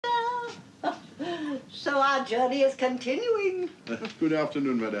So our journey is continuing. Good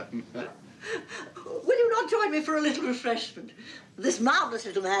afternoon, madame. Will you not join me for a little refreshment? This marvellous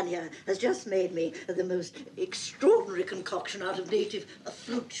little man here has just made me the most extraordinary concoction out of native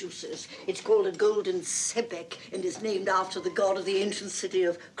fruit juices. It's called a golden sebek and is named after the god of the ancient city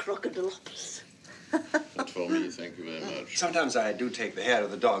of Crocodilopolis. Not for me, thank you very much. Sometimes I do take the hair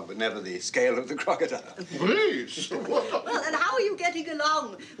of the dog, but never the scale of the crocodile. Please. Well, and how are you getting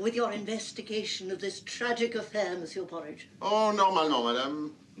along with your investigation of this tragic affair, Monsieur Porridge? Oh, normal,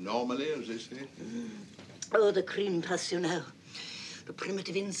 madame. Normally, as they say. Oh, the crime passionnel. The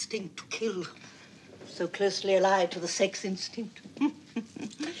primitive instinct to kill. So closely allied to the sex instinct.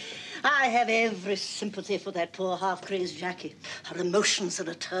 I have every sympathy for that poor half-crazed Jackie. Her emotions are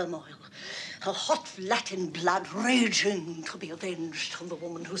a turmoil. Her hot Latin blood raging to be avenged on the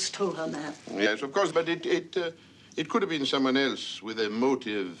woman who stole her man. Yes, of course, but it could have been someone else with a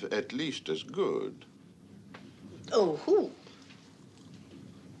motive at least as good. Oh, who?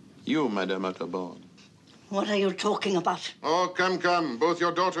 You, Madame Otterborn. What are you talking about? Oh, come. Both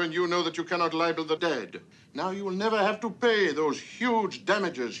your daughter and you know that you cannot libel the dead. Now you will never have to pay those huge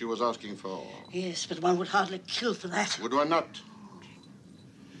damages she was asking for. Yes, but one would hardly kill for that. Would one not?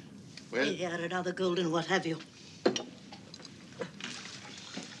 Well? Here, another golden what have you.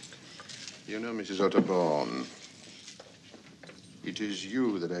 You know, Mrs. Otterborn, it is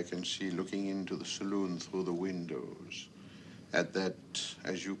you that I can see looking into the saloon through the windows. At that,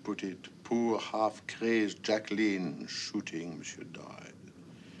 as you put it, poor half-crazed Jacqueline shooting Monsieur Doyle.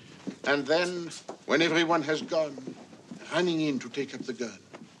 And then, when everyone has gone, running in to take up the gun.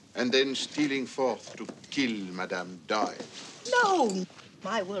 And then stealing forth to kill Madame Doyle. No!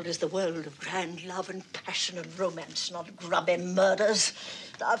 My world is the world of grand love and passion and romance, not grubby murders.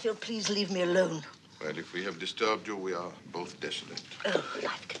 Now, if you'll please leave me alone. Well, if we have disturbed you, we are both desolate. Oh,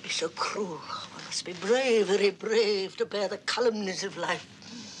 life can be so cruel. One must be brave, very brave, to bear the calumnies of life.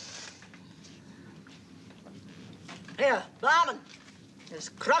 Here, barman. This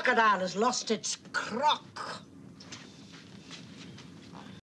crocodile has lost its croc.